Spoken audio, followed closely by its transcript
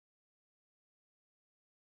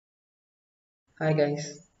Hi guys,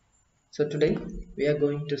 so today we are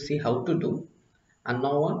going to see how to do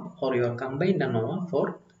ANOVA or your combined ANOVA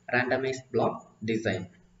for randomized block design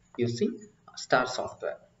using star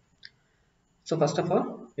software. So first of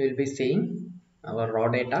all, we will be seeing our raw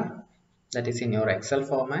data that is in your Excel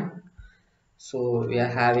format. So we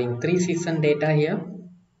are having 3 season data here.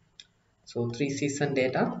 So 3 season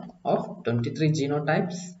data of 23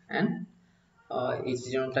 genotypes, and each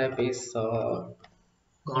genotype is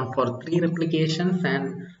gone for 3 replications,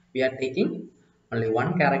 and we are taking only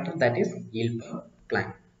one character, that is yield per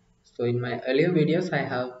plant. So in my earlier videos I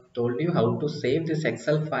have told you how to save this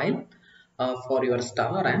Excel file for your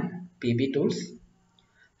star and PB tools.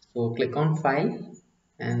 So click on file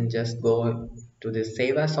and just go to the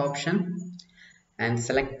save as option and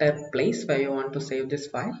select a place where you want to save this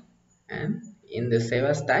file, and in the save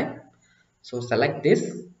as type, so select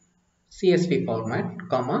this CSV format,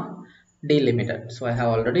 comma delimited. So I have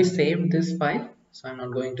already saved this file, so I'm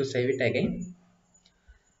not going to save it again.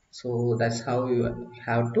 So that's how you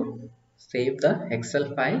have to save the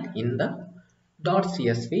Excel file in the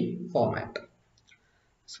 .csv format.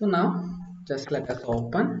 So now just let us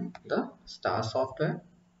open the star software.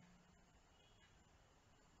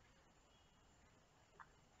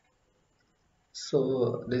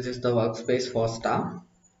 So this is the workspace for star.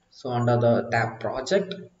 So under the tab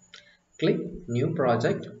project, click new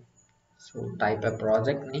project. So type a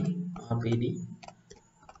project name RBD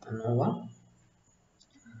ANOVA.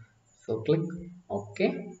 So click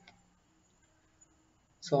OK.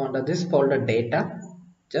 So under this folder data,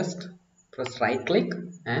 just press right click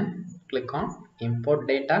and click on import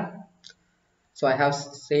data. So I have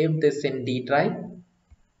saved this in D drive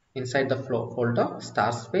inside the folder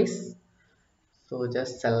star space. So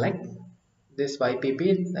just select this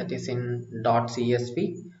YPP, that is in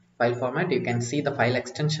 .csv file format. You can see the file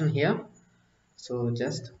extension here. So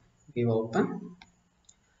just give open.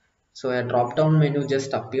 So a drop down menu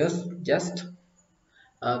just appears just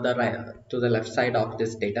to the left side of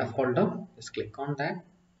this data folder. Just click on that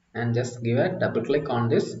and just give a double click on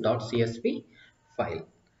this .csv file.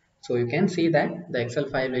 So you can see that the Excel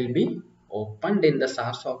file will be opened in the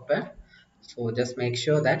star software. So just make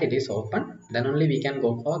sure that it is open, then only we can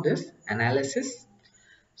go for this analysis.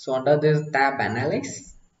 So under this tab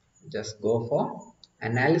analyze, just go for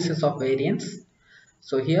analysis of variance.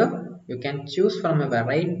 So here you can choose from a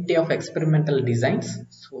variety of experimental designs.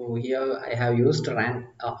 So here I have used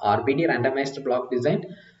RBD randomized block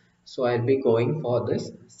design. So I'll be going for this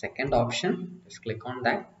second option. Just click on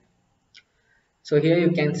that. So here you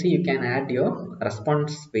can see you can add your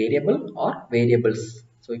response variable or variables.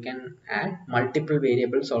 So you can add multiple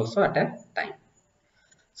variables also at a time.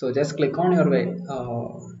 So just click on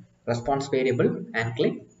your response variable and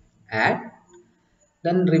click add.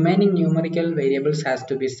 Then remaining numerical variables has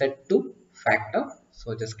to be set to factor.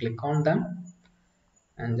 So just click on them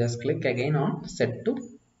and just click again on set to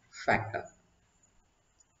factor.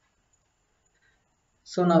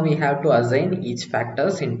 So now we have to assign each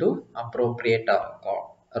factors into appropriate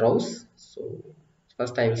rows. So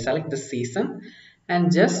first I will select the season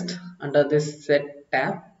and just under this set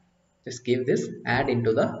tab, just give this add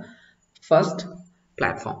into the first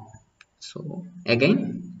platform. So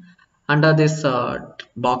again under this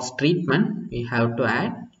box treatment, we have to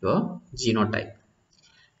add your genotype,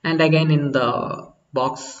 and again in the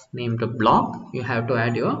box named block, you have to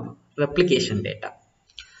add your replication data.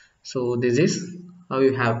 So this is how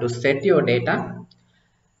you have to set your data.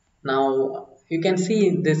 Now you can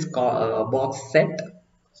see this box set.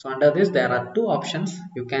 So under this there are two options.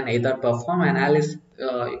 You can either perform analysis,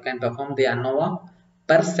 you can perform the ANOVA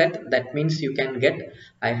per set. That means you can get,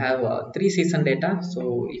 I have 3 season data.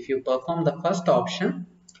 So if you perform the first option,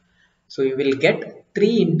 so you will get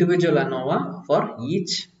 3 individual ANOVA for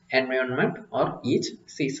each environment or each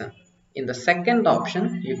season. In the second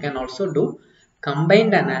option, you can also do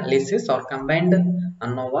combined analysis or combined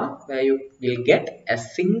ANOVA, where you will get a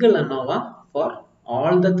single ANOVA for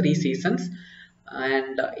all the 3 seasons,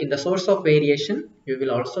 and in the source of variation you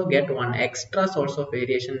will also get one extra source of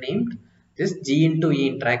variation named this G into E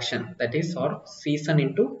interaction, that is, or season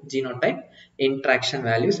into genotype interaction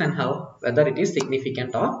values, and how whether it is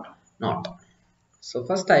significant or not. So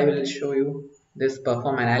first I will show you this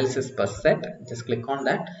perform analysis per set. Just click on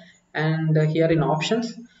that, and here in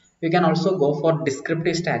options you can also go for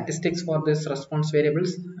descriptive statistics for this response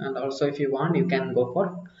variables, and also if you want you can go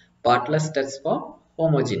for partless tests for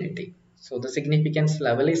homogeneity. So the significance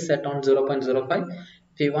level is set on 0.05.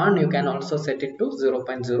 If you want you can also set it to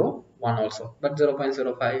 0.01 also, but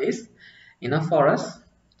 0.05 is enough for us.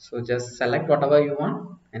 So just select whatever you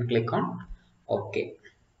want and click on OK.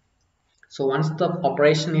 So once the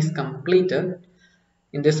operation is completed,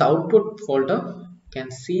 In this output folder, you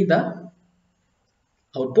can see the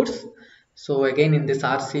outputs. So again, in this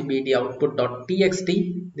rcbd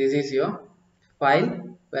output.txt, this is your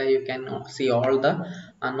file where you can see all the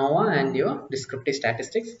ANOVA and your descriptive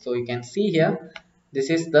statistics. So you can see here, this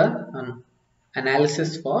is the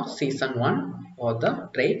analysis for season 1 for the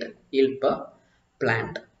trait yield per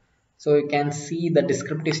plant. So you can see the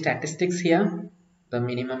descriptive statistics here, the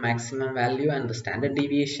minimum maximum value and the standard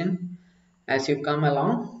deviation as you come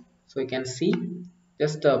along. So you can see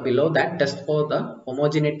just below that, test for the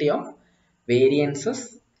homogeneity of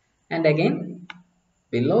variances, and again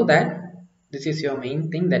below that, this is your main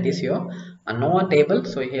thing, that is your ANOVA table.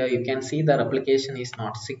 So here you can see the replication is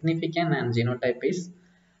not significant and genotype is,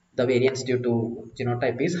 the variance due to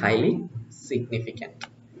genotype is highly significant.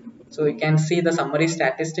 So you can see the summary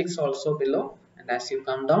statistics also below, and as you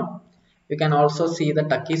come down, you can also see the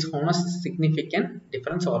Tucky's honest significant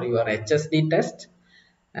difference or your HSD test,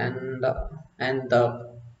 and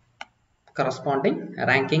the corresponding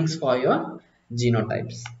rankings for your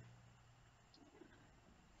genotypes.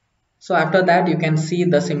 So after that, you can see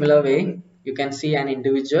the similar way, you can see an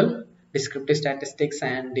individual descriptive statistics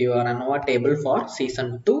and your ANOVA table for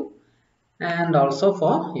season 2 and also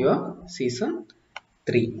for your season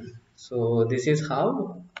 3. So this is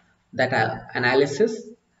how that analysis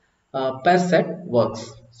per set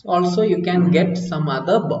works. So also you can get some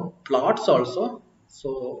other plots also.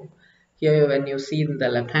 So here when you see in the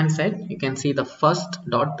left hand side, you can see the first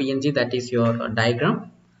 .png, that is your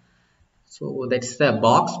diagram. So that's the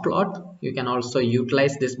box plot. You can also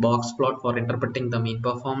utilize this box plot for interpreting the mean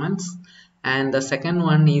performance. And the second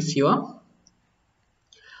one is your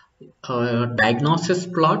diagnosis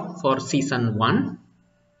plot for season 1,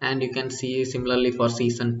 and you can see similarly for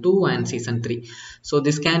season 2 and season 3. So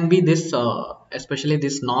this can be this especially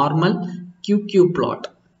this normal QQ plot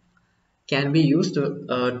can be used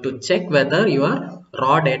to check whether your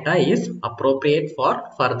raw data is appropriate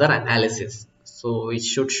for further analysis. So it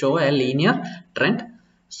should show a linear trend.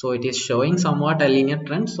 So it is showing somewhat a linear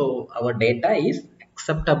trend. So our data is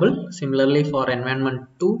acceptable. Similarly for environment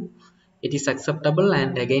 2, it is acceptable,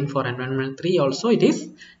 and again for environment 3 also it is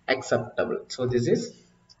acceptable. So this is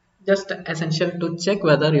just essential to check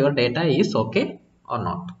whether your data is okay or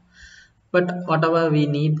not. But whatever we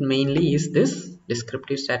need mainly is this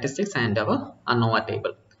descriptive statistics and our ANOVA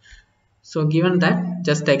table. So given that,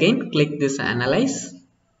 just again click this analyze,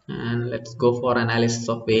 and let's go for analysis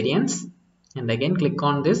of variance, and again click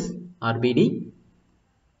on this RBD.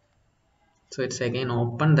 So it's again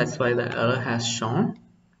open, that's why the error has shown.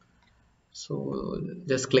 So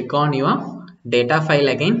just click on your data file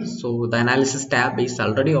again. So the analysis tab is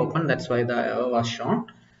already open, that's why the error was shown.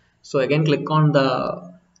 So again click on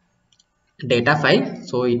the data file,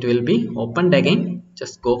 so it will be opened again.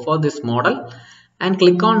 Just go for this model and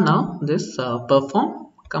click on now this perform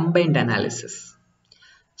combined analysis.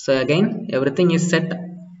 So again everything is set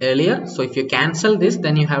earlier, so if you cancel this,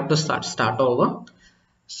 then you have to start over.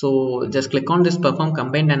 So just click on this perform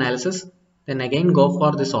combined analysis, then again go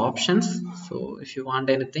for this options. So if you want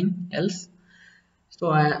anything else, so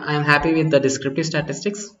I am happy with the descriptive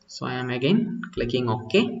statistics, so I am again clicking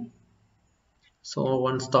OK. So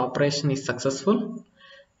once the operation is successful,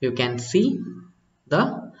 you can see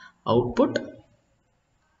the output.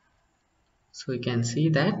 So you can see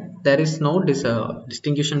that there is no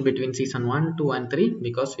distinction between season 1, 2 and 3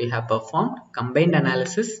 because we have performed combined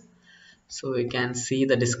analysis. So you can see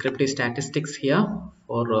the descriptive statistics here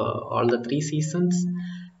for all the 3 seasons.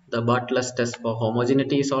 The Bartlett's test for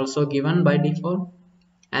homogeneity is also given by default,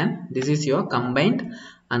 and this is your combined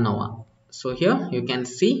ANOVA. So here you can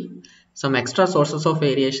see some extra sources of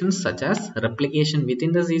variations such as replication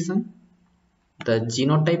within the season, the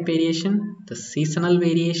genotype variation, the seasonal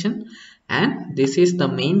variation, and this is the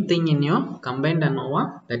main thing in your combined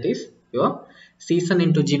ANOVA, that is your season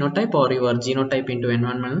into genotype or your genotype into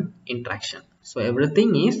environmental interaction. So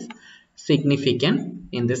everything is significant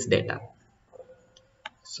in this data.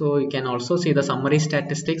 So you can also see the summary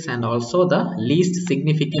statistics and also the least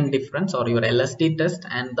significant difference or your LSD test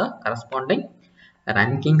and the corresponding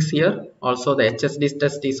rankings here. Also the HSD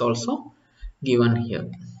test is also given here.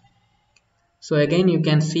 So again you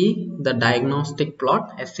can see the diagnostic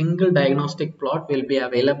plot. A single diagnostic plot will be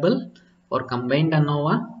available for combined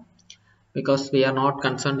ANOVA because we are not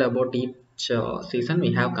concerned about each season.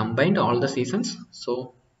 We have combined all the seasons.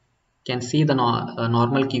 So you can see the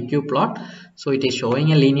normal QQ plot. So it is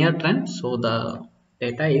showing a linear trend. So the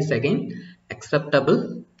data is again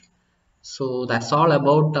acceptable. So that's all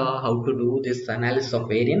about how to do this analysis of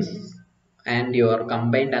variance and your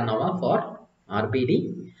combined ANOVA for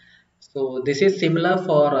RBD. So this is similar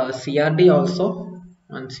for CRD also.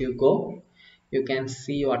 Once you go, you can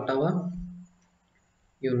see whatever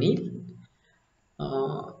you need.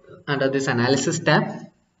 Under this analysis tab,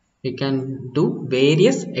 you can do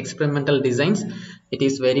various experimental designs. It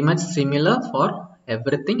is very much similar for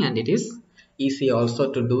everything, and it is easy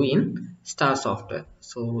also to do in star software.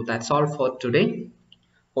 So that's all for today.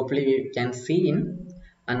 Hopefully we can see in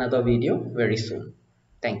another video very soon.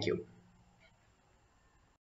 Thank you.